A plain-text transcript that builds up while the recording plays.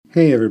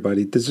Hey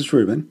everybody, this is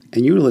Ruben,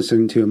 and you're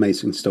listening to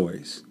Amazing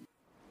Stories.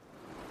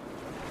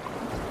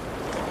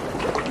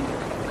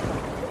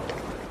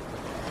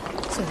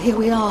 So here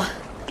we are,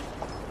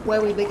 where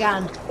we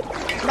began.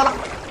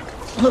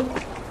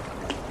 Look,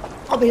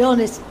 I'll be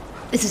honest,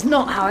 this is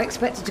not how I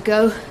expected to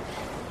go.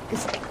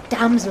 This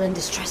damsel in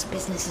distress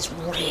business is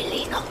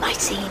really not my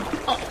scene.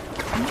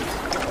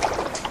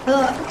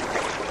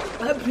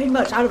 I'm pretty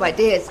much out of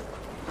ideas.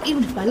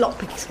 Even if my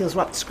lockpicking skills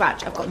were up to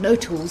scratch, I've got no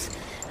tools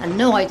and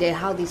no idea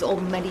how these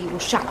old medieval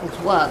shackles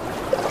work.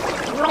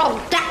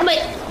 Oh, damn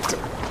it!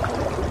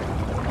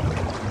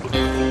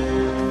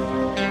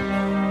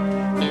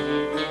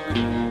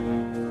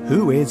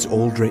 Who is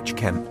Aldrich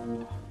Kemp?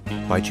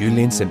 By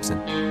Julian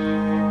Simpson.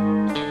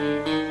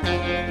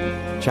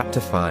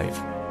 Chapter 5.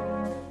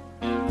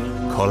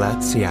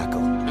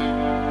 Kolatsiakl.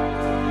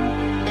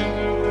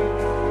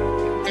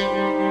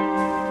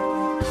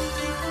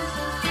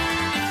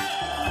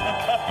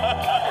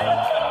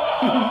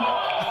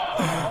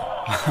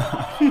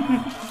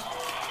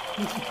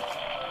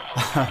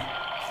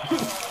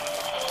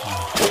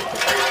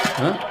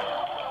 Huh?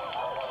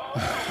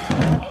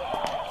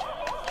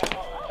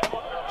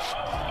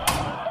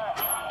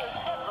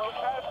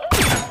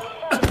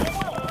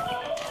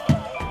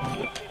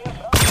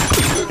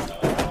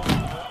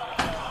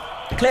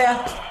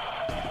 Clear.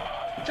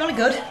 Jolly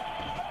good.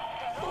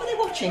 What were they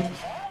watching?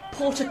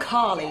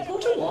 Portacali.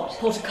 Porter what?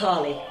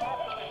 Portacali.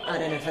 I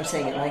don't know if I'm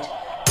saying it right.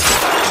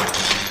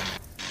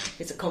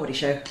 It's a comedy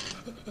show.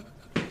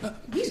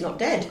 He's not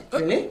dead,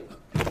 really.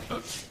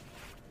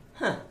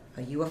 Huh.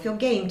 Are you off your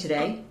game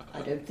today?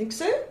 I don't think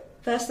so.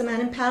 First the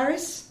man in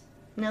Paris,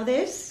 now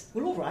this.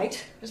 Well, all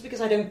right. Just because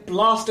I don't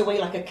blast away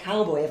like a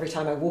cowboy every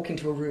time I walk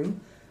into a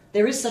room.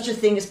 There is such a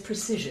thing as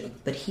precision,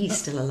 but he's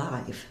still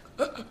alive.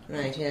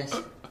 Right, yes.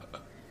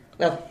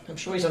 Well, I'm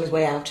sure he's on his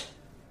way out.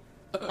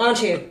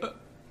 Aren't you?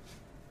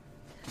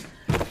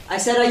 I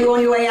said, are you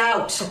on your way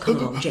out? Oh,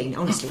 come on, Jane.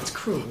 Honestly, it's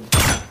cruel.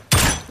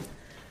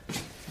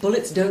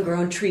 Bullets don't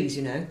grow on trees,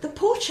 you know. The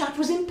poor chap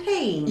was in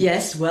pain.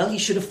 Yes, well, he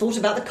should have thought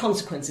about the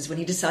consequences when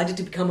he decided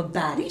to become a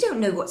baddie. We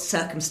don't know what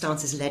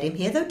circumstances led him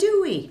here, though,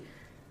 do we?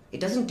 It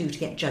doesn't do to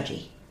get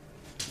judgy.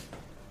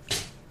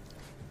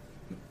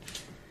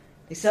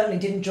 They certainly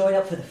didn't join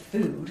up for the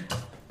food.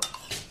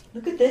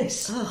 Look at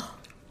this. Oh,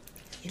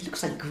 it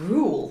looks like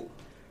gruel.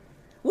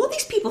 What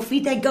these people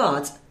feed their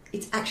guards,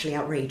 it's actually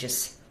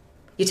outrageous.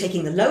 You're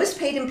taking the lowest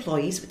paid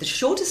employees with the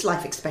shortest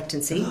life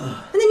expectancy,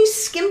 and then you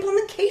skimp on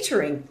the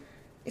catering.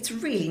 It's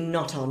really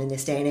not on in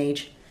this day and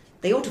age.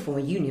 They ought to form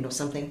a union or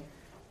something.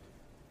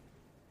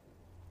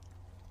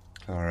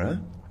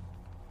 Clara?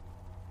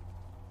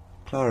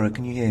 Clara,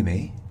 can you hear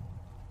me?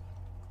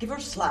 Give her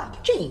a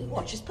slap. Jane!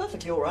 What? She's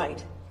perfectly all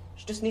right.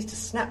 She just needs to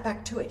snap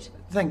back to it.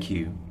 Thank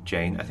you,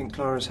 Jane. I think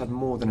Clara's had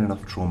more than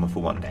enough trauma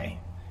for one day.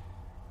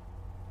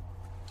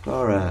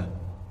 Clara?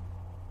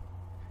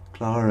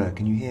 Clara,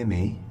 can you hear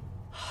me?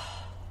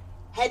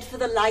 Head for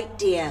the light,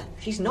 dear.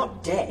 She's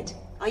not dead.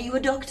 Are you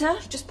a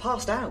doctor? She just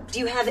passed out. Do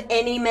you have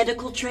any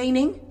medical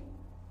training?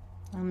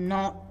 I'm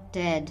not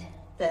dead.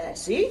 There,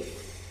 see?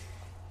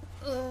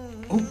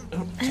 Oh,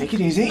 take it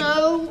easy.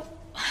 No.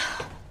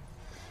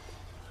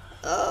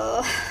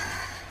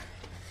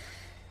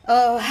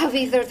 Have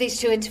either of these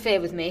two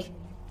interfered with me?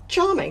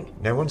 Charming.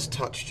 No one's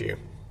touched you.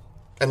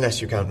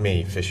 Unless you count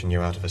me fishing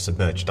you out of a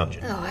submerged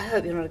dungeon. Oh, I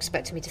hope you're not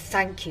expecting me to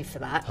thank you for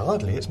that.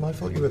 Hardly. It's my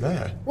fault you were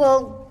there.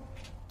 Well,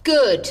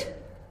 good.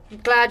 I'm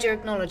glad you're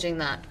acknowledging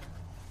that.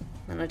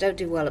 And I don't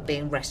do well at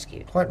being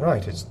rescued. Quite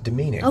right. It's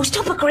demeaning. Oh,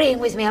 stop agreeing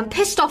with me. I'm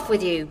pissed off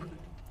with you.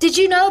 Did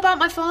you know about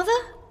my father?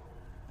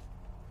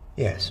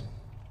 Yes.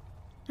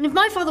 And if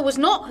my father was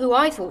not who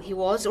I thought he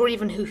was, or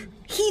even who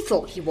he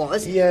thought he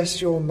was...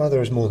 Yes, your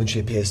mother is more than she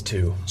appears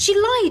to. She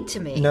lied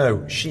to me.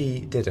 No, she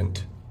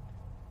didn't.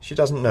 She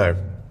doesn't know.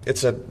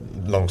 It's a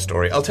long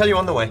story. I'll tell you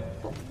on the way.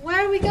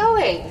 Where are we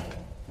going?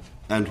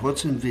 And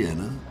what's in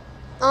Vienna?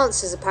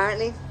 Answers,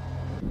 apparently.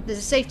 There's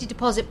a safety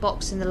deposit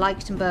box in the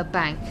Lichtenberg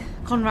Bank.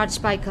 Conrad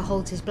Speicher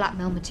holds his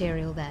blackmail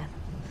material there.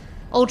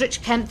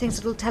 Aldrich Kemp thinks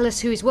it'll tell us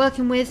who he's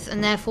working with,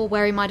 and therefore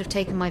where he might have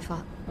taken my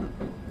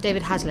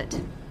David Hazlitt.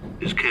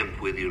 Is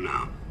Kemp with you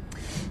now?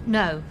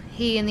 No,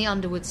 he and the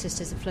Underwood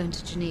sisters have flown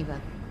to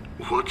Geneva.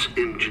 What's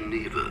in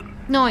Geneva?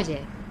 No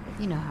idea.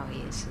 You know how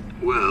he is.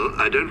 Well,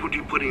 I don't want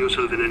you putting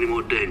yourself in any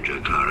more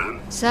danger, Clara.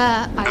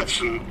 Sir,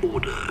 That's an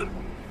order.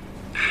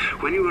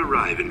 When you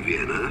arrive in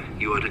Vienna,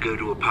 you are to go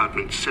to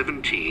apartment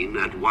 17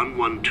 at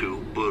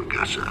 112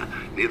 Burggasse,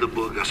 near the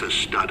Burggasse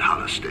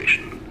Stadthalle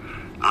station.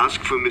 Ask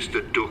for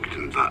Mr.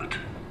 Durchtenwald,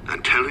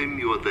 and tell him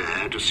you are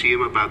there to see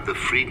him about the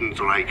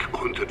Friedensreich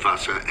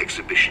Unterwasser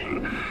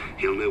exhibition.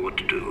 He'll know what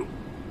to do.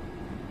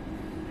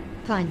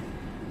 Fine.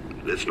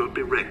 Let's not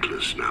be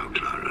reckless now,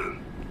 Clara.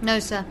 No,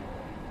 sir.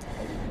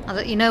 I'll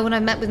let you know when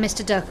I've met with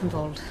Mr.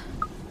 Durchtenwald.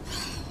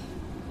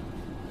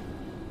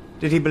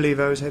 Did he believe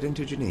I was heading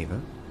to Geneva?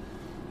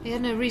 He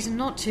had no reason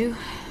not to.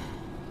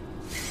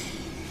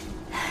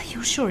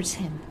 You're sure it's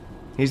him?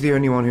 He's the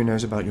only one who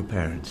knows about your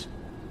parents.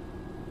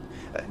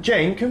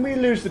 Jane, can we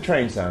lose the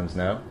train sounds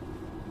now?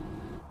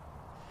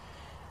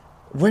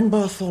 When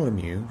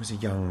Bartholomew was a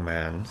young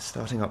man,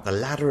 starting up the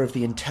ladder of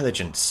the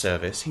intelligence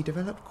service, he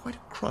developed quite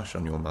a crush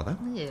on your mother.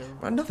 Ew.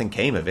 Well, nothing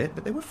came of it,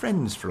 but they were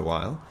friends for a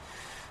while.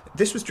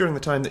 This was during the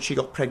time that she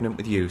got pregnant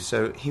with you,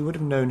 so he would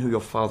have known who your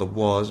father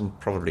was and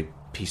probably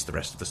pieced the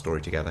rest of the story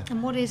together.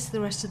 And what is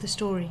the rest of the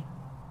story?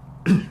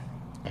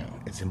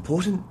 It's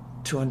important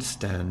to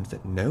understand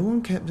that no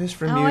one kept this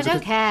from you. Oh, I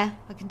don't care.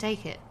 I can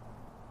take it.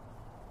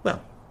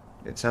 Well,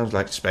 it sounds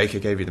like Spaker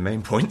gave you the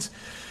main points.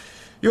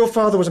 Your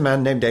father was a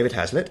man named David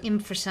Hazlitt.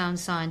 Infrasound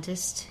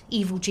scientist.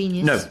 Evil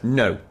genius.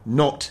 No,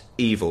 not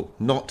evil.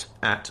 Not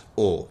at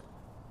all.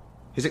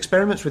 His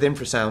experiments with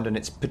infrasound and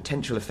its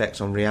potential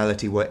effects on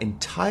reality were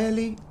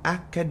entirely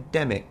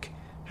academic.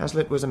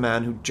 Hazlitt was a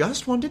man who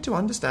just wanted to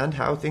understand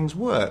how things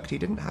worked. He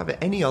didn't have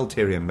any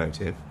ulterior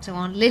motive. So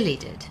Aunt Lily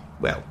did?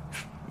 Well,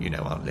 you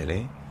know Aunt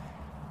Lily.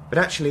 But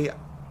actually,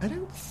 I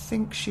don't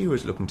think she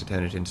was looking to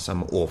turn it into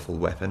some awful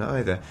weapon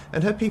either,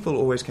 and her people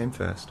always came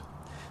first.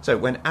 So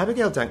when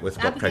Abigail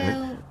Dankworth got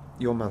pregnant...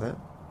 Your mother?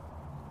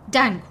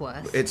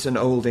 Dankworth? It's an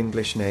old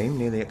English name,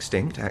 nearly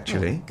extinct,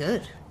 actually. Oh,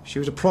 good. She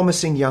was a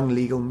promising young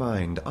legal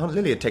mind. Aunt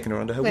Lily had taken her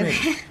under her wing.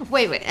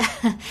 Wait.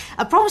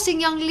 A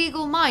promising young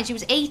legal mind? She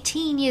was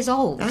 18 years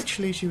old.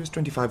 Actually, she was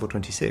 25 or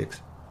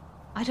 26.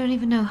 I don't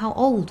even know how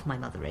old my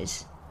mother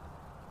is.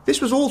 This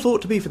was all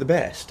thought to be for the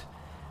best.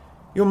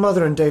 Your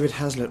mother and David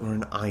Hazlitt were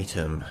an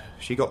item.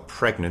 She got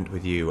pregnant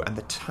with you, and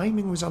the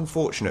timing was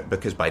unfortunate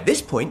because by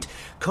this point,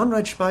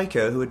 Conrad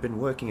Speicher, who had been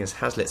working as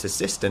Hazlitt's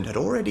assistant, had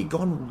already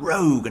gone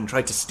rogue and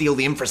tried to steal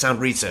the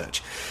infrasound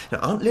research. Now,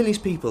 Aunt Lily's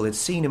people had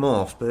seen him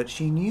off, but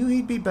she knew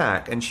he'd be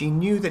back, and she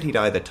knew that he'd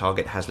either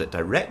target Hazlitt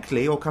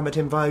directly or come at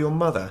him via your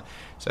mother.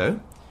 So,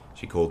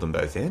 she called them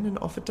both in and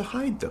offered to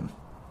hide them.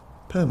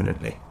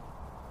 Permanently.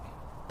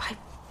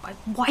 By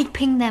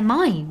wiping their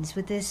minds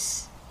with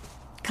this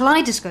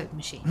kaleidoscope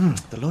machine.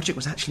 The logic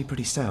was actually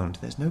pretty sound.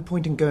 There's no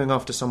point in going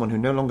after someone who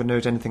no longer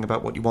knows anything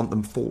about what you want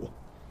them for.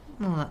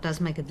 Well, that does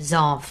make a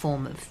bizarre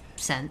form of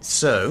sense.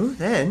 So,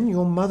 then,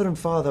 your mother and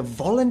father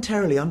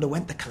voluntarily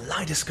underwent the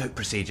kaleidoscope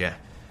procedure.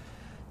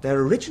 Their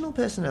original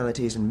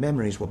personalities and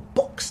memories were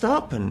boxed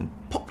up and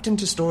popped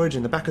into storage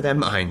in the back of their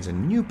minds,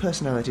 and new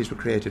personalities were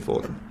created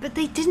for them. But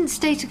they didn't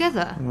stay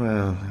together.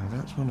 Well,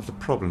 that's one of the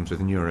problems with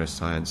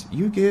neuroscience.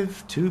 You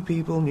give two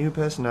people new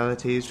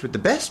personalities with the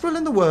best will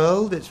in the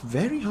world, it's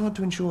very hard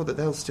to ensure that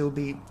they'll still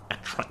be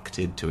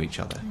attracted to each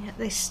other. And yet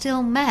they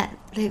still met.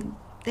 They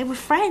were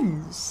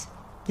friends.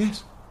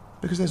 Yes,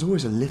 because there's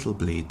always a little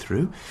bleed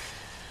through.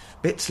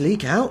 Bits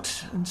leak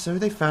out, and so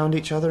they found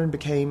each other and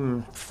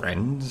became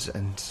friends,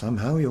 and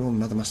somehow your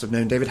mother must have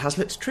known David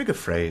Hazlitt's trigger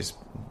phrase.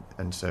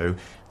 And so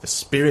the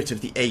Spirit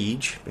of the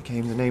Age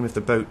became the name of the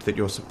boat that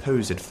your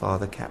supposed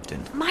father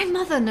captained. My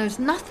mother knows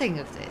nothing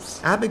of this.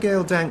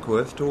 Abigail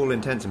Dankworth, to all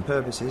intents and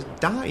purposes,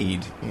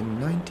 died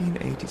in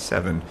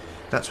 1987.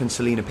 That's when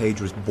Selina Page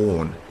was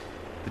born.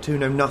 The two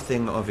know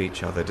nothing of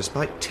each other,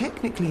 despite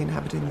technically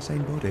inhabiting the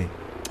same body.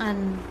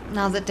 And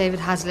now that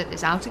David Hazlitt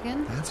is out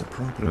again? That's a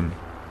problem.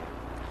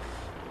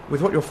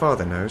 With what your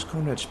father knows,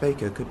 Conrad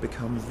Speicher could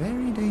become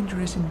very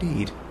dangerous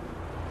indeed.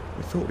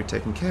 We thought we'd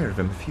taken care of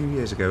him a few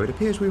years ago. It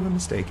appears we were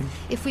mistaken.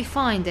 If we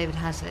find David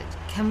Hazlitt,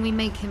 can we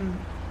make him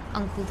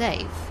Uncle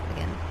Dave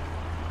again?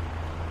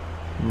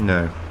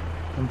 No.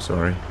 I'm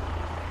sorry.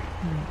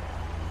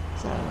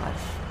 So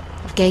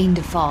I've gained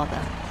a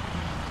father,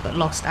 but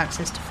lost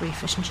access to free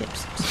fish and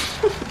chips.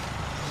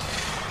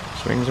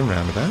 Swings and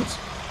roundabouts.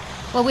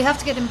 Well, we have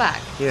to get him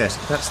back. Yes,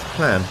 that's the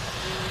plan.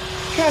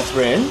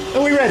 Catherine,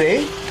 are we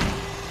ready?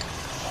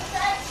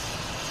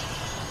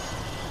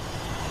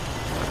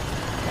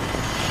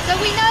 So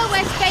we know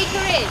where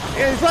Spaker is.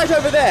 It's right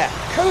over there.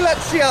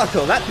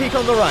 Kolat-Siakal, that peak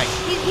on the right.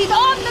 He's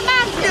on the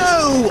mountain.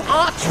 No!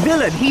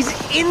 Arch-villain, he's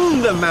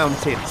in the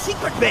mountain.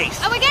 Secret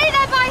base. And we're getting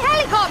there by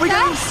helicopter. We're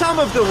going some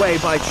of the way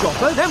by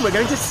chopper, then we're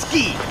going to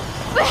ski.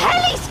 We're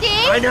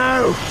heli-skiing. I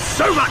know!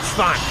 So much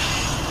fun!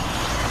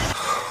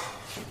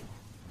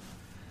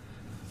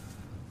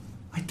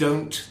 I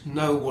don't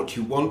know what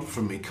you want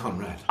from me,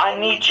 Conrad. I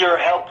need your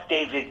help,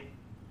 David.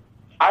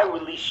 I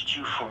released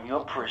you from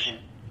your prison.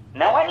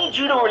 Now I need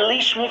you to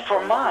release me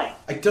from mine.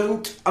 I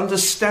don't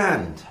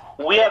understand.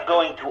 We are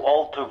going to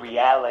alter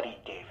reality,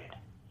 David.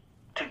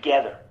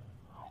 Together.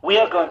 We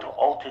are going to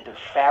alter the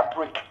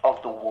fabric of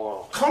the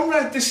world.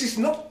 Conrad, this is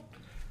not...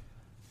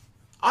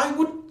 I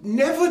would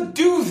never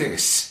do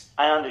this.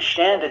 I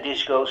understand that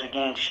this goes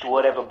against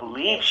whatever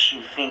beliefs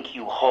you think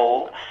you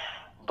hold,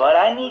 but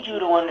I need you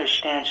to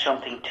understand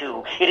something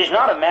too. It is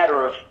not a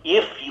matter of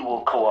if you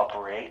will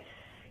cooperate.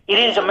 It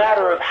is a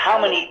matter of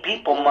how many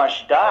people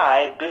must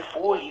die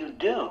before you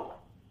do.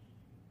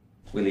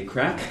 Willie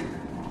Crack?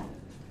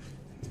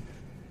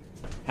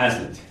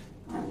 Hazlitt.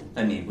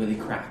 I mean, Willie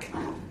Crack.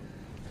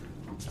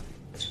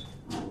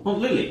 Oh,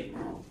 Lily.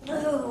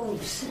 Oh,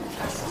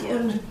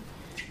 Sebastian.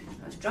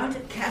 I was trying to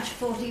catch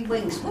 40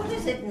 winks. What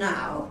is it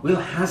now? Will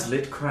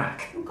Hazlitt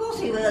crack? Of course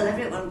he will.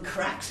 Everyone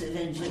cracks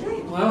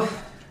eventually. Well,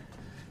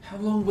 how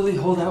long will he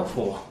hold out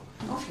for?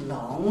 Not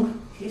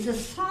long. He's a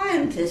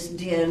scientist,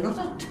 dear, not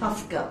a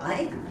tough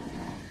guy.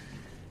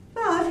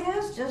 But he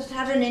has just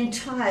had an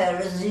entire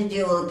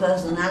residual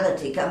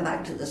personality come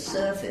back to the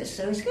surface,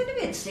 so he's going to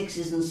be at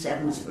 6s and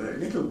 7s for a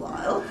little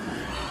while.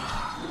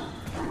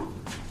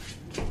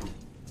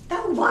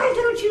 Now, why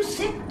don't you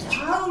sit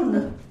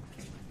down?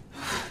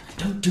 I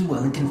don't do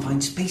well in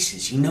confined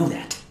spaces, you know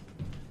that.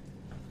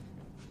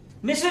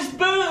 Mrs.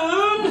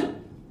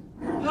 Boone!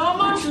 How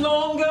much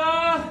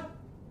longer?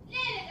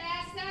 Nearly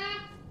there,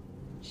 sir.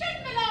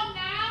 Shouldn't be long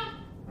now.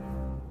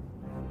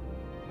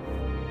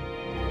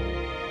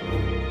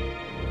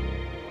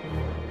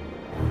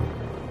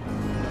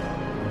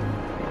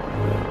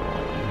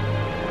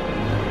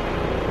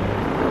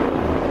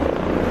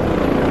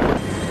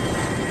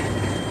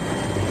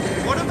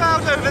 What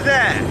about over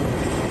there?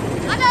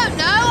 I don't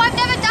know. I've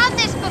never done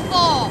this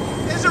before.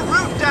 There's a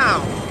route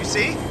down, you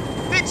see?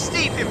 Bit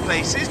steep in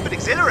places, but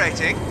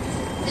exhilarating.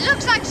 It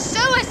looks like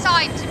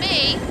suicide to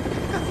me.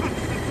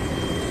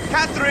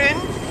 Catherine,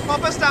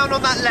 pop us down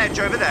on that ledge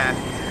over there.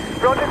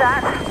 Roger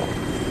that.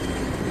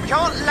 We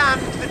can't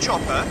land the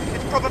chopper.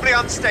 It's probably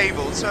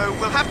unstable, so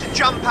we'll have to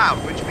jump out,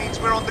 which means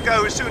we're on the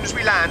go as soon as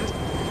we land.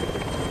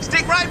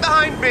 Stick right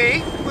behind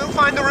me. We'll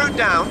find the route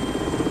down.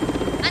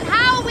 And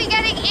how are we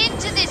getting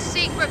into this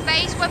secret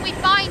base when we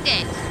find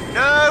it?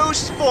 No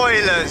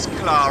spoilers,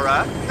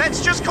 Clara.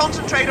 Let's just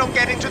concentrate on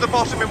getting to the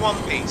bottom in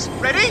one piece.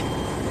 Ready?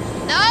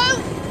 No.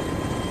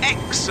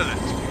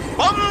 Excellent.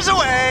 Bombs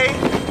away!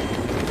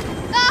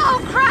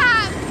 Oh,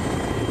 crap!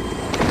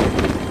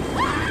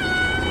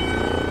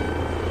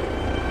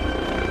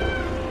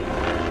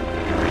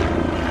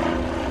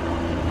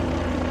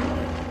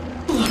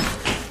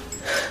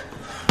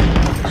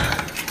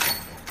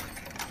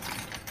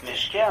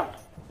 Miss Kemp,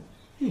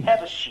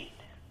 have a seat.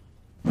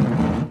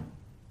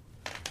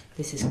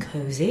 This is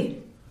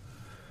cosy.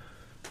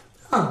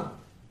 Oh.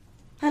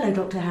 Hello,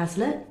 Dr.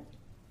 Hazlitt.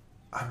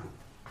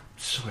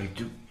 Sorry,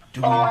 do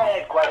Oh, I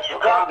had quite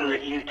forgotten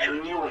that you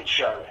two knew each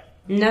other.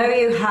 No,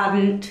 you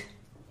hadn't.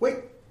 Wait.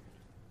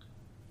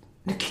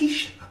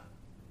 Nikisha.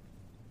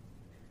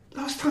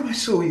 Last time I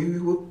saw you,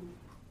 you were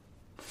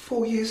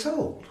 4 years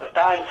old. The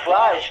time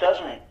flies,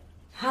 doesn't it?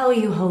 How are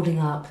you holding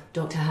up,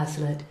 Dr.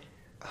 Hazlitt?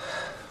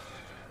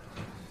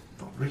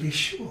 Not really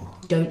sure.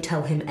 Don't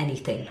tell him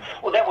anything.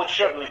 Well, that would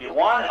certainly be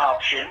one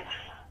option,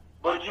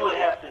 but you would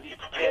have to be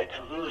prepared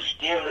to lose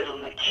dear little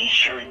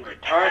Nikisha in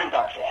return,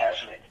 Dr.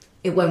 Hazlitt.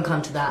 It won't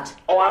come to that.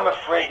 Oh, I'm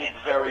afraid it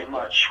very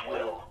much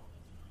will.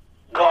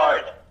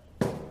 Guard.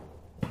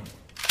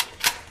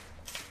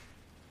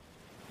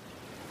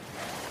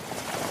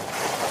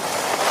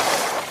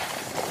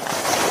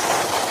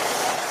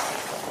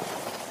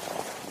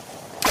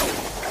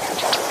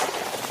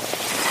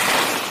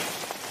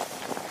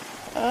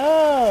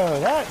 Oh,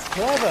 that's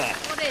clever.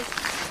 What is?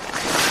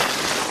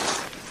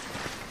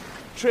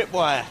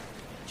 Tripwire.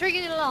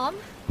 Triggering an alarm?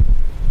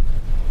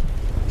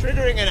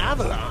 Triggering an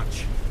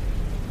avalanche.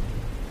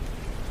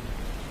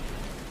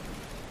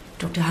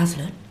 Dr.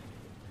 Hazlitt,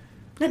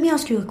 let me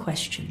ask you a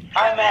question.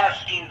 I'm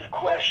asking the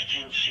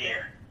questions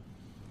here.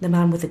 The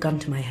man with the gun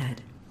to my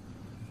head.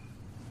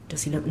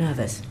 Does he look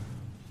nervous?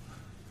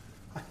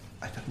 I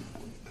don't...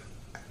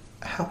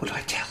 How would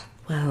I tell?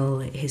 Well,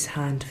 his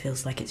hand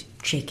feels like it's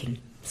shaking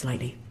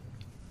slightly.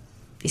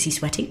 Is he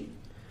sweating?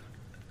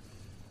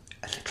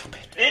 A little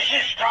bit. This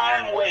is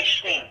time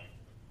wasting.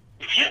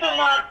 If you do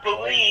not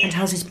believe... And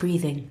how's his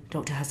breathing,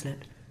 Dr.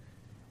 Hazlitt?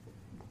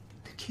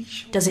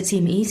 Nikisha. Does it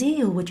seem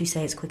easy, or would you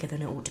say it's quicker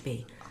than it ought to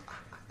be?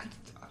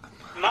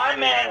 My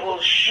man will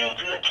shoot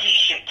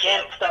Aldrich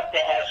Kemp, Dr.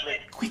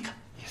 Hazlitt. Quicker.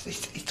 Yes,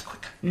 it's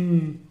quicker.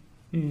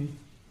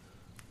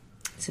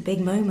 It's a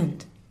big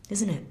moment,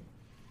 isn't it?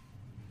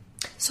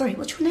 Sorry,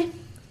 what's your name?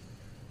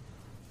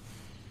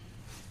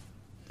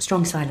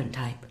 Strong silent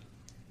type.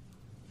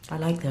 I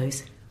like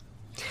those.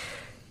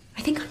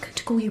 I think I'm going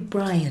to call you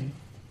Brian.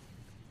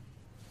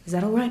 Is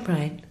that all right,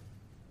 Brian?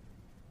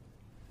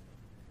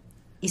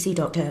 You see,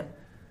 Doctor,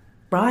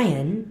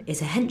 Brian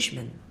is a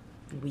henchman.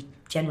 We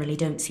generally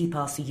don't see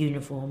past the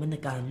uniform and the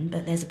gun,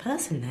 but there's a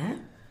person there.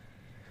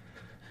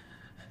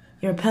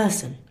 You're a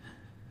person,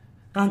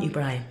 aren't you,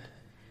 Brian?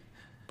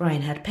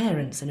 Brian had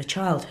parents and a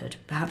childhood,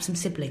 perhaps some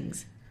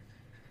siblings.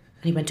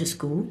 And he went to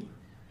school,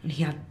 and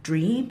he had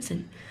dreams,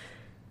 and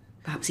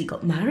perhaps he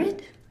got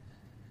married.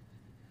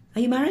 Are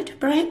you married,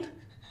 Brian?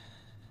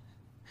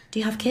 Do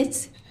you have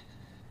kids?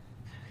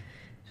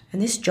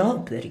 And this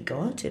job that he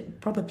got, it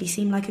probably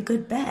seemed like a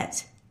good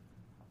bet.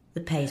 The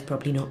pay's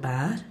probably not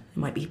bad.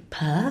 There might be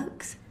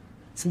perks,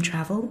 some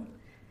travel.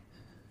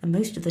 And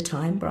most of the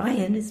time,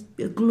 Brian is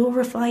a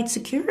glorified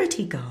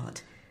security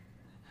guard.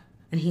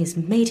 And he has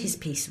made his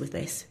peace with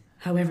this,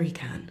 however he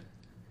can.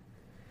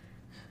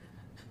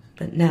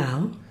 But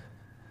now,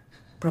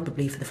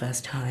 probably for the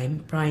first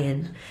time,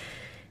 Brian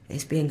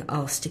is being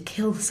asked to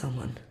kill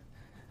someone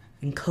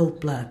in cold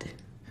blood.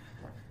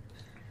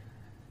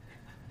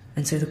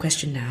 And so the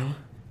question now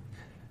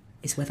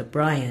is whether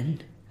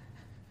Brian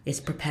is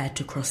prepared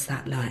to cross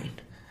that line.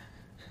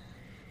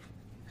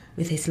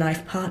 With his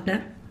life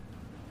partner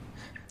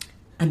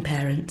and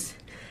parents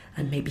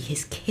and maybe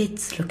his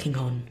kids looking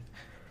on.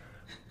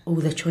 All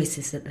the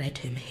choices that led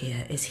him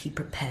here. Is he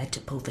prepared to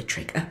pull the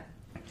trigger?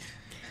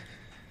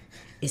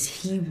 Is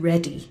he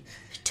ready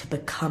to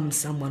become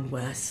someone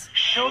worse?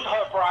 Shoot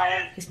her,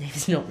 Brian. His name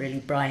is not really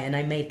Brian,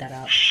 I made that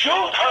up. Shoot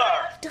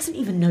her! He doesn't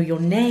even know your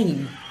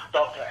name.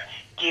 Doctor,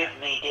 give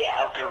me the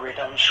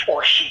algorithms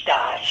or she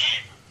dies.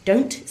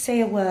 Don't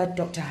say a word,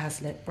 Dr.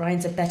 Hazlitt.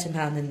 Brian's a better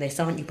man than this,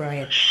 aren't you,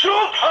 Brian? Shoot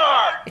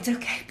her! It's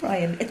okay,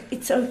 Brian.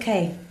 It's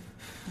okay.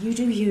 You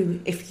do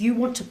you. If you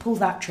want to pull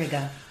that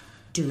trigger,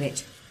 do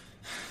it.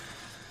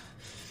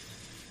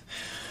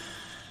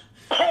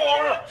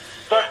 Pull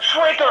the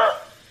trigger!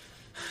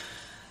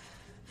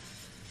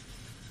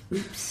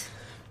 Oops.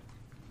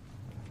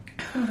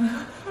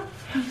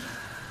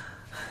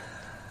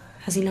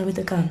 Has he lowered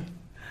the gun?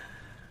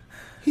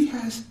 He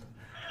has.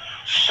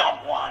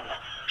 Someone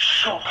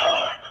shoot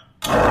her!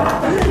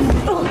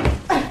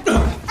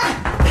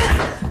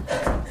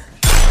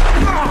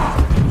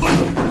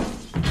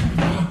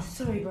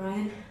 Sorry,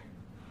 Brian.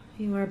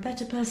 You are a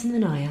better person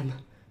than I am.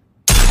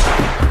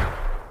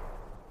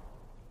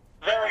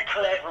 Very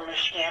clever,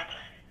 Miss Kemp.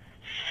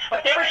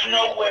 But there is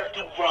nowhere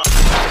to run.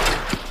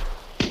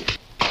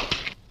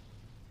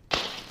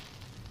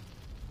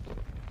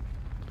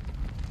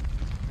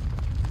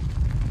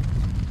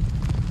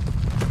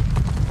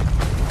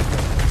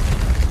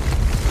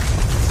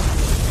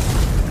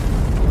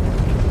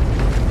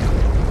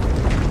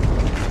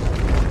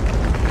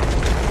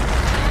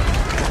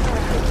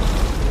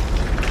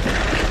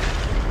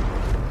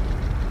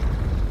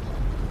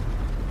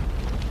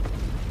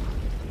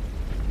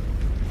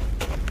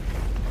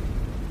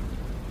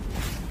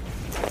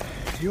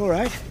 You all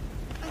right?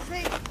 I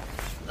think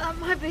that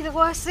might be the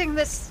worst thing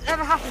that's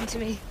ever happened to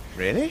me.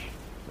 Really?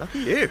 Lucky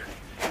you.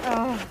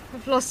 Oh,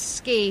 I've lost a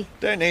ski.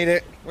 Don't need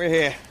it. We're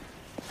here.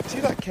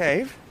 See that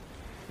cave?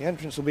 The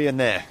entrance will be in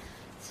there.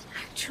 It's an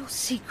actual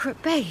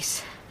secret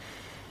base.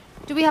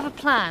 Do we have a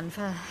plan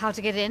for how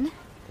to get in?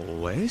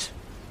 Always.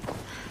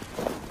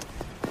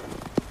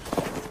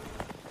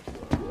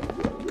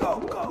 Go,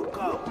 go,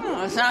 go.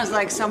 Oh, it sounds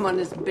like someone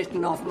has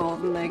bitten off more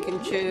than they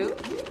can chew.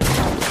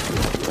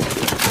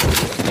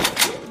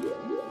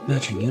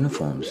 Matching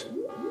uniforms.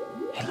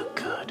 They look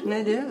good.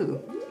 They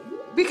do.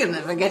 We can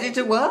never get it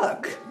to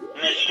work.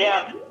 Miss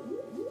Kemp,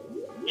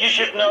 you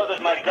should know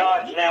that my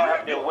guards now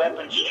have their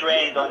weapons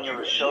trained on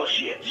your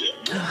associates.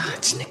 Ah,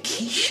 it's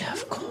Nikisha,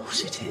 of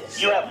course it is.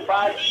 You have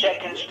 5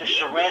 seconds to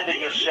surrender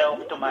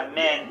yourself to my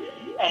men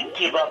and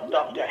give up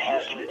Dr.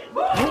 Hazlitt.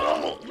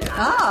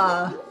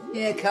 Ah,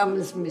 here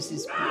comes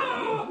Mrs.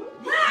 Brown.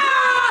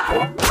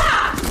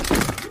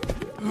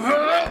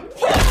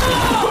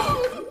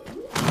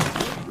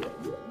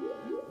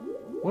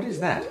 What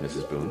is that,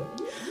 Mrs. Boone?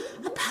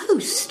 A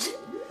post.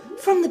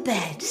 From the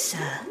bed,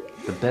 sir.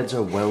 The beds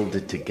are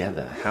welded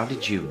together. How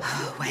did you...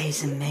 Oh,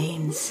 ways and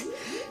means,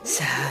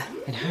 sir.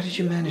 And how did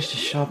you manage to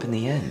sharpen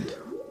the end?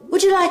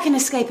 Would you like an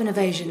escape and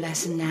evasion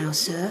lesson now,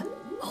 sir?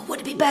 Or would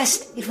it be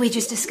best if we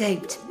just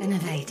escaped and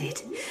evaded?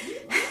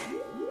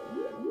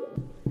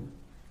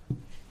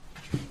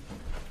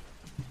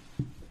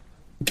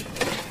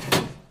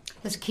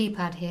 There's a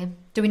keypad here.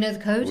 Do we know the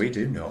code? We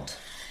do not.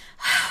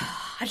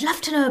 I'd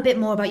love to know a bit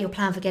more about your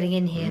plan for getting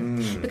in here.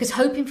 Because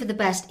hoping for the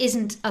best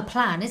isn't a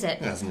plan, is it?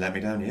 It hasn't let me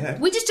down yet.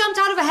 We just jumped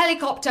out of a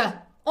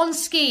helicopter on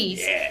skis.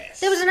 Yes.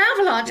 There was an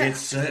avalanche. It's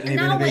certainly and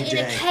been now a big we're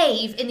in day. a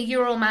cave in the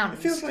Ural Mountains.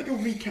 It feels like you're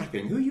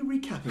recapping. Who are you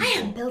recapping I for?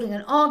 am building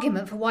an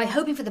argument for why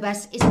hoping for the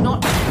best is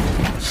not...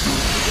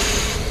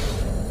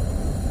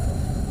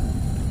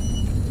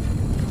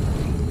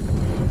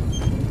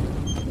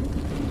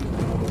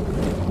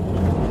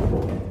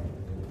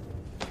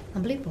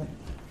 Unbelievable.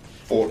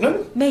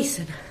 Fortnum?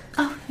 Mason.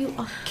 Oh, you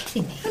are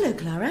kidding me. Hello,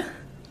 Clara.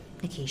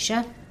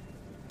 Nikisha.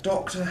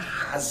 Dr.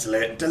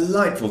 Hazlitt,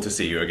 delightful to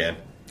see you again.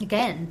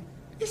 Again?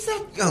 Is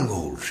that young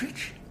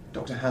Aldrich?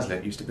 Dr.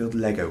 Hazlitt used to build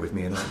Lego with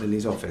me in Aunt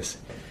Lily's office.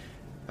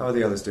 How are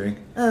the others doing?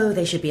 Oh,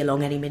 they should be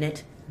along any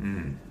minute.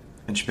 And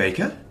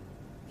Spaker?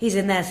 He's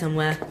in there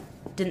somewhere.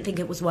 Didn't think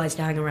it was wise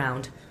to hang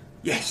around.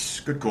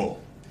 Yes, good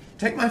call.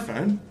 Take my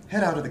phone,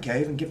 head out of the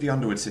cave and give the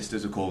Underwood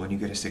sisters a call when you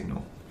get a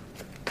signal.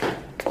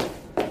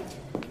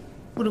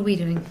 What are we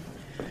doing?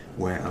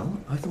 Well,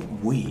 I thought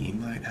we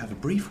might have a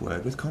brief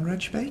word with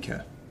Conrad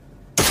Spaker.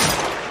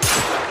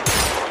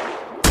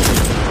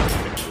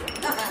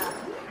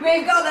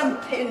 We've got them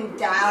pinned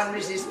down,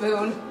 Mrs.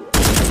 Boone.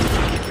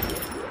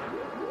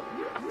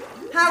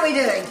 How are we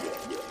doing?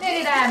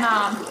 Nearly there,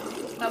 Mum.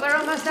 But we're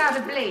almost out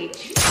of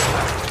bleach.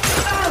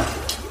 Oh,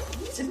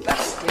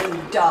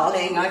 Sebastian,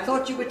 darling, I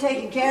thought you were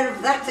taking care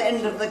of that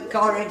end of the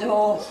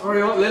corridor.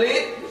 Sorry, Aunt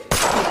Lily.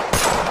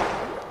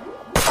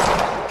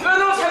 Can I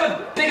not have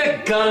a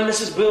bigger gun,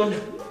 Mrs. Boone?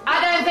 I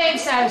don't think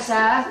so,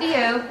 sir. Do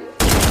you?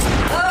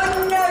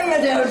 Oh, no, you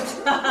don't.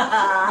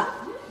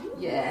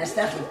 Yes,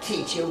 that'll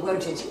teach you,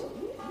 won't it?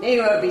 He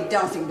won't be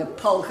dancing the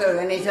polka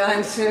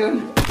anytime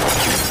soon.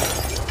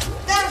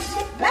 There's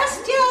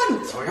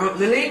Sebastian! Sorry, Aunt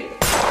Lily.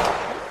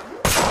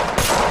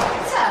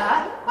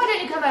 Sir, why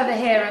don't you come over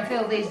here and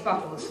fill these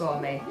bottles for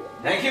me.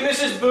 Thank you,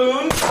 Mrs.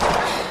 Boone.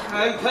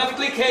 I'm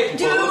perfectly capable.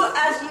 Do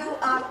as you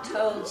are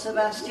told,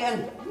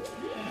 Sebastian.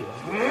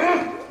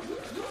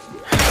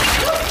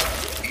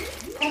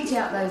 Empty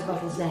out those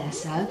bottles there,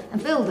 sir,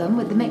 and fill them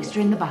with the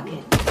mixture in the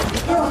bucket. Be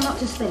careful not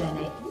to spill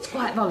any. It's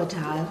quite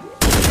volatile.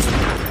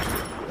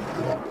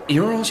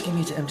 You're asking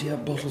me to empty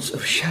out bottles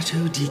of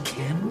Chateau de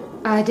Kemp?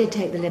 I did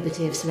take the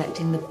liberty of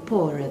selecting the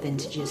poorer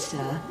vintages,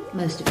 sir.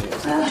 Most of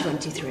those are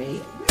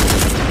 23.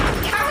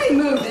 Can we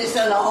move this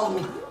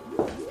along?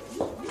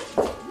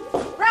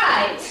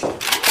 Right.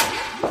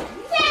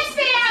 Let's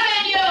be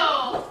having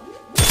you!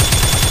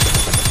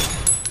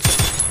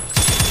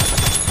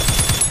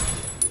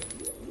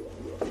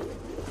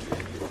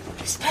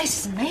 This place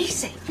is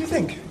amazing. Do you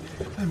think?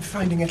 I'm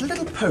finding it a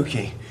little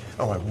pokey.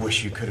 Oh, I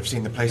wish you could have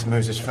seen the place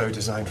Moses Foe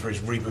designed for his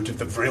reboot of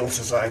the Vril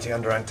Society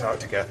under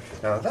Antarctica.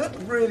 Now, that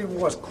really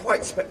was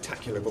quite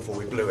spectacular before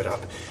we blew it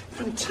up.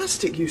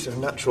 Fantastic use of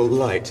natural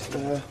light.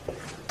 I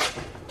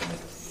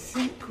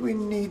think we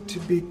need to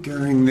be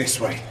going this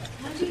way.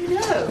 How do you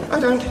know? I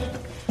don't.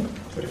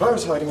 But if I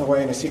was hiding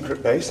away in a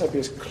secret base, I'd be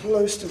as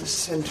close to the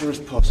centre as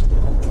possible.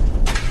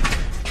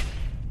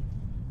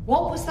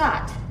 What was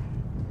that?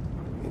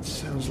 It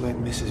sounds like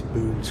Mrs.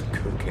 Boone's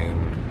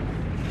cooking.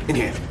 In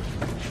here.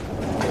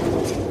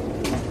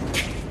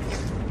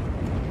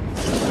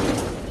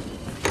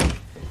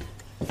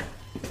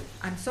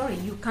 I'm sorry,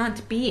 you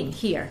can't be in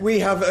here. We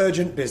have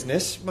urgent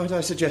business. Might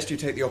I suggest you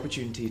take the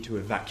opportunity to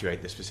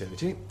evacuate this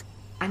facility?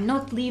 I'm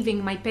not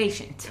leaving my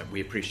patient. We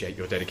appreciate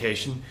your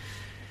dedication,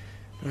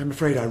 but I'm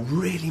afraid I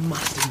really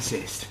must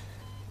insist.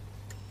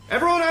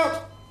 Everyone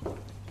out!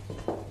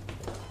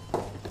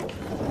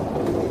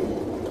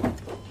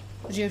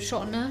 Would you have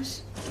shot a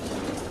nurse?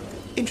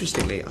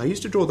 Interestingly, I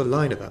used to draw the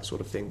line at that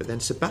sort of thing, but then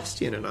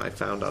Sebastian and I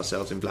found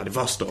ourselves in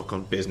Vladivostok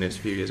on business a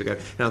few years ago.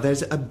 Now,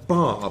 there's a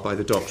bar by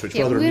the docks, which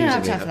rather we don't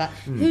amusingly... have time for that.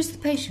 Who's the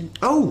patient?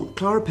 Oh,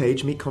 Clara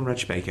Page, meet Conrad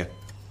Schmaker.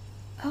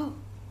 Oh,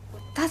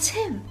 that's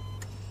him.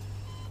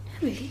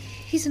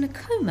 He's in a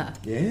coma.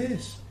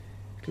 Yes.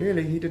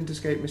 Clearly he didn't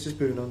escape Mrs.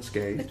 Boone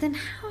unscathed. But then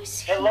how is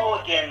he... Hello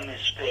again,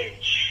 Miss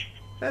Page.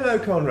 Hello,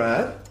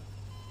 Conrad.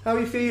 How are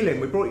you feeling?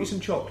 We brought you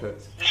some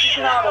chocolates. This is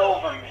not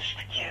over,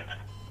 Mr. Kemp.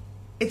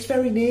 It's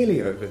very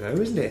nearly over, though,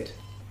 isn't it?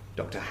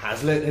 Dr.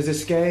 Hazlitt has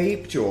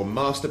escaped, your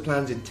master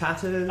plan's in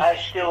tatters. I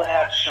still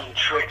have some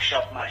tricks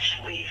up my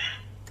sleeve.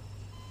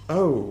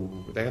 Oh,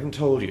 they haven't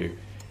told you.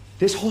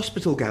 This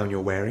hospital gown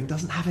you're wearing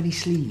doesn't have any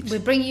sleeves. We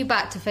bring you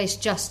back to face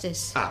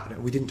justice. Ah, no,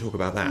 we didn't talk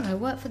about that. I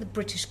work for the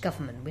British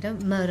government. We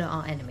don't murder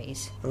our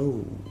enemies.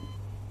 Oh,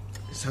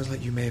 it sounds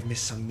like you may have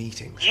missed some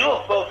meetings. You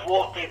have both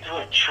walked into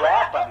a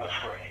trap, I'm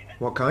afraid.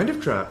 What kind of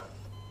trap?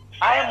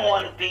 I am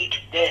one beat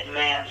dead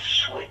man's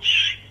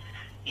switch.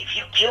 If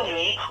you kill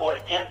me or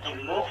attempt to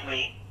move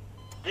me,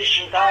 this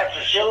entire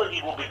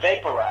facility will be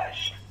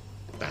vaporized.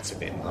 That's a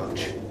bit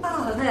much.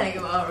 Oh, there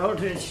you are,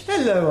 Aldrich.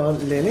 Hello,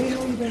 Aunt Lily.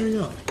 How are you bearing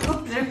up?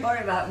 Oh, don't worry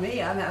about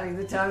me. I'm having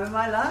the time of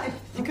my life.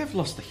 I think I've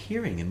lost the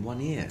hearing in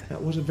one ear.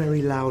 That was a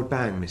very loud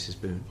bang,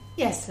 Mrs. Boone.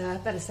 Yes, sir.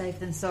 Better safe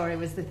than sorry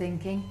was the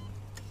thinking.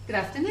 Good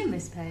afternoon,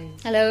 Miss Page.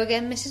 Hello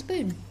again, Mrs.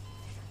 Boone.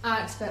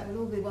 I expect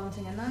we'll all be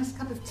wanting a nice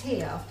cup of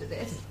tea after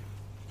this.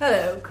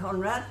 Hello,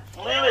 Conrad.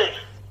 Lilith,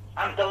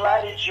 I'm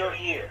delighted you're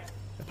here.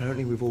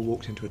 Apparently we've all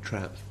walked into a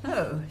trap.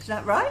 Oh, is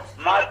that right?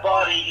 My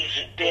body is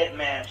a dead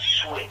man's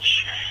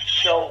switch,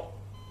 so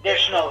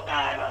there's no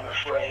time, I'm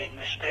afraid,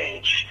 Miss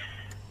Page.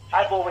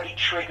 I've already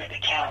triggered the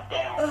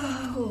countdown.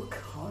 Oh,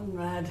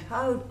 Conrad,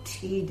 how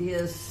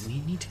tedious. We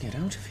need to get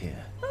out of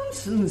here.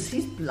 Nonsense,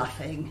 he's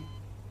bluffing.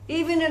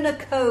 Even in a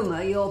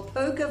coma, your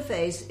poker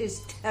face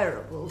is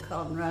terrible,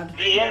 Conrad.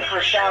 The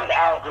infrasound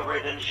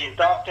algorithms in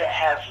Dr.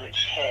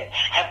 Hazlitt's head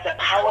have the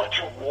power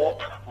to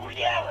warp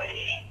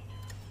reality.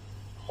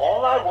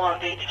 All I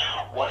wanted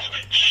was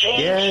to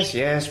change...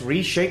 Yes,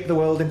 reshape the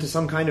world into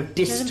some kind of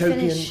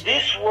dystopian...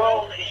 This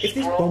world is If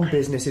this bomb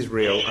business is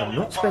real, I'm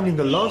not spending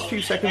the last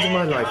few seconds of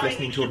my life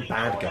listening to a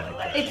bad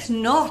guy. It's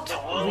not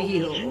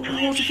real.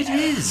 What if it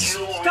is?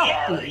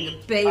 Stop being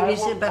a baby,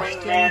 Sebastian.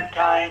 Bring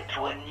mankind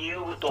to a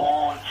new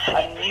dawn,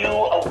 a new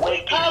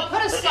awakening. Oh,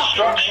 put a the stop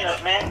destruction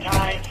of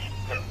mankind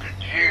can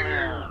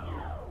begin.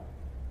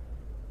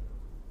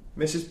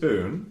 Mrs.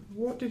 Boone,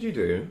 what did you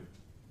do?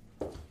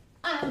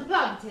 I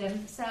unplugged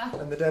him, sir.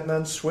 And the dead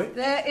man's switch?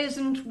 There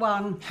isn't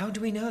one. How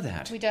do we know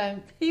that? We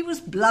don't. He was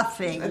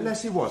bluffing.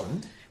 Unless he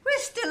wasn't. We're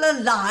still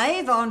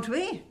alive, aren't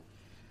we?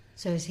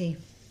 So is he.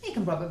 He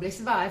can probably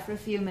survive for a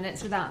few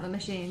minutes without the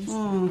machines.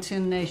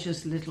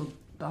 Tenacious little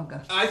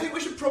bugger. I think we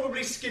should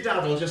probably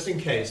skedaddle just in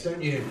case,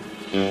 don't you?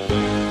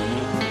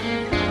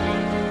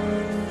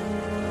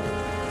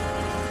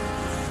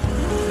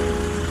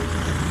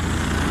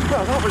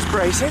 Well, that was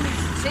bracing.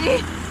 See?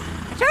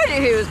 I told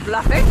you he was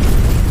bluffing.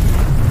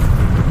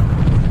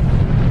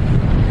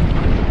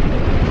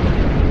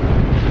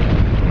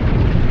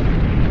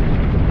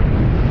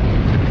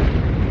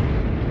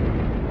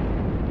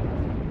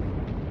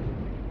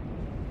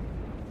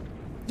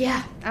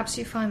 Yeah,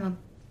 absolutely fine, Mum.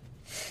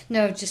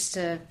 No, just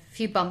a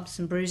few bumps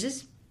and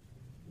bruises.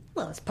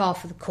 Well, it's par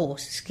for the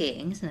course of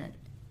skiing, isn't it?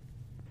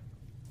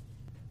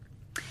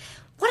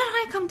 Why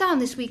don't I come down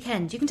this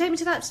weekend? You can take me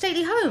to that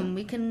stately home.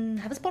 We can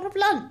have a spot of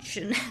lunch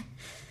and...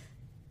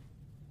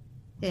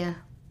 Yeah.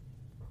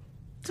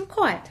 Some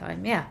quiet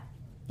time, yeah.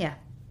 Yeah.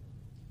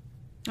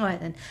 All right,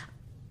 then.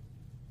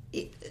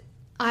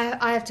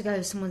 I have to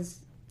go. Someone's...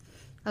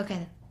 Okay,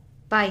 then.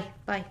 Bye.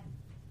 Bye.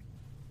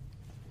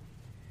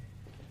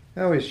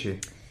 How is she?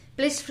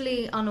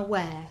 Blissfully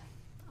unaware.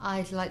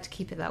 I'd like to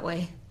keep it that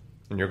way.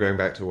 And you're going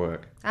back to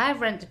work? I have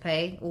rent to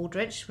pay,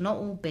 Aldrich. We're not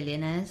all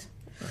billionaires.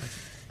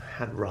 I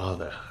had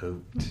rather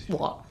hoped...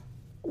 What?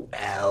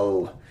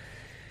 Well,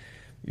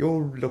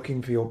 you're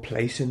looking for your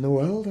place in the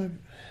world?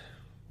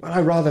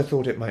 I rather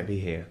thought it might be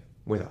here,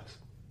 with us.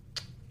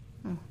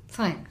 Oh,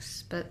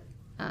 thanks, but,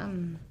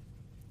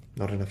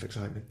 Not enough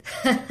excitement.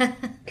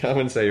 Come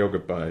and say your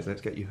goodbyes.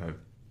 Let's get you home.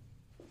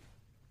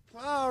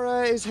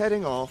 Clara is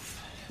heading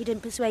off. He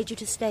didn't persuade you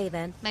to stay,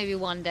 then? Maybe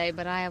one day,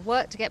 but I have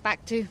work to get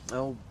back to.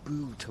 Oh,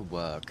 boo to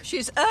work.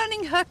 She's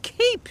earning her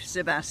keep,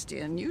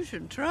 Sebastian. You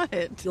should try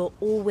it. You're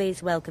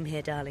always welcome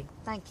here, darling.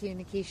 Thank you,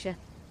 Nikisha.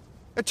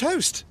 A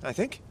toast, I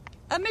think.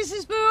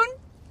 Mrs. Boone?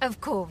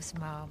 Of course,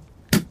 Mum.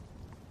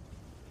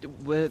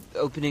 We're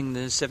opening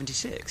the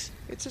 76.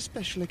 It's a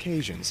special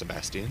occasion,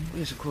 Sebastian.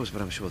 Yes, of course,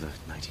 but I'm sure the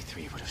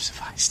 93 would have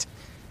sufficed.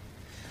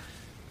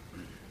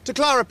 To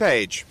Clara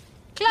Page.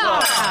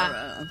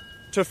 Clara!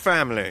 To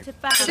family. To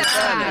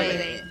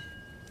family.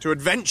 To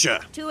adventure.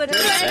 To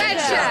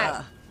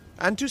adventure.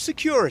 And to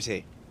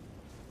security.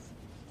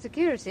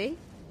 Security?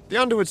 The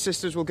Underwood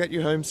sisters will get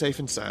you home safe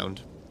and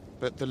sound.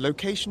 But the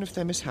location of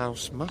Themis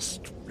House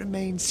must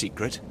remain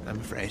secret, I'm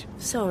afraid.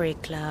 Sorry,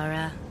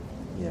 Clara.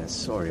 Yes,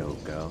 sorry,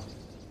 old girl.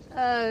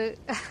 Oh,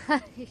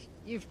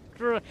 you've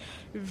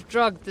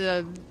drugged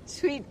the...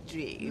 Sweet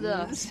dreams.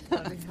 Yes.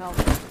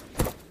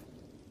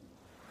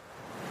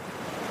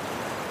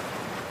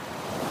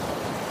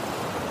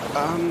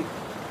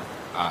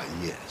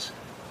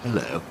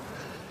 Hello.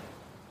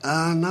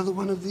 Another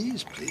one of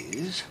these,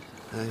 please.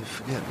 I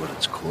forget what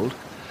it's called.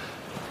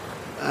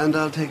 And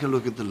I'll take a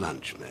look at the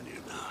lunch menu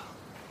now.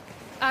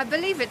 I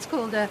believe it's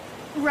called a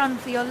run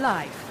for your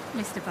life,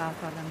 Mr.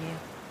 Bartholomew.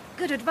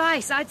 Good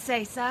advice, I'd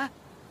say, sir.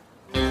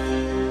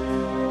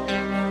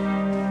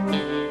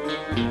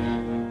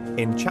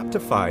 In Chapter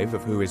 5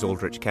 of Who is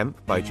Aldrich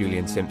Kemp by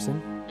Julian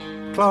Simpson,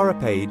 Clara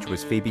Page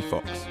was Phoebe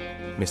Fox,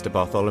 Mr.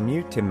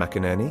 Bartholomew, Tim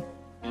McInerney,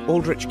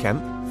 Aldrich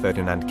Kemp,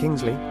 Ferdinand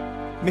Kingsley,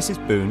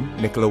 Mrs. Boone,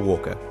 Nicola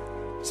Walker,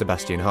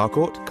 Sebastian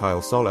Harcourt,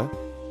 Kyle Soller,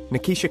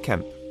 Nikisha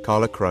Kemp,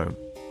 Carla Crome,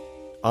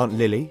 Aunt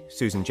Lily,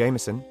 Susan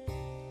Jameson,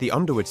 the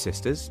Underwood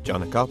sisters,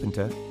 Jana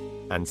Carpenter,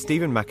 and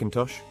Stephen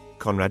McIntosh,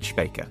 Conrad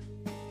Spaker.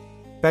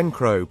 Ben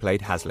Crow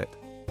played Hazlitt,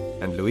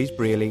 and Louise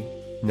Brearley,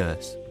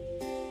 Nurse.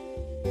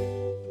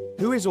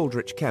 Who is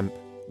Aldrich Kemp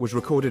was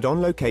recorded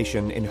on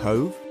location in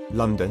Hove,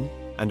 London,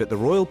 and at the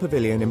Royal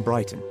Pavilion in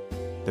Brighton.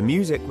 The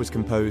music was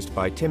composed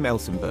by Tim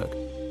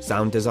Elsenberg.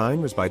 Sound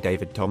design was by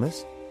David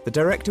Thomas. The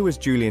director was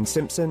Julian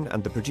Simpson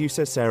and the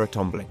producer Sarah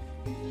Tombling.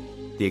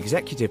 The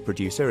executive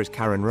producer is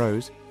Karen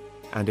Rose,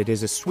 and it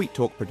is a Sweet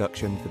Talk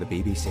production for the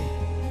BBC.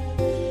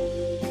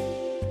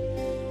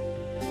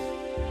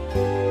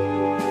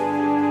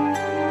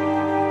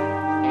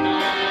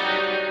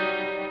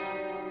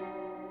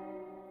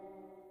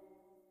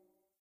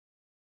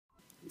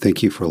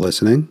 Thank you for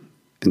listening,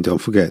 and don't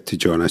forget to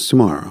join us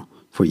tomorrow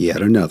for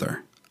yet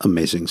another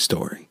amazing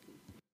story.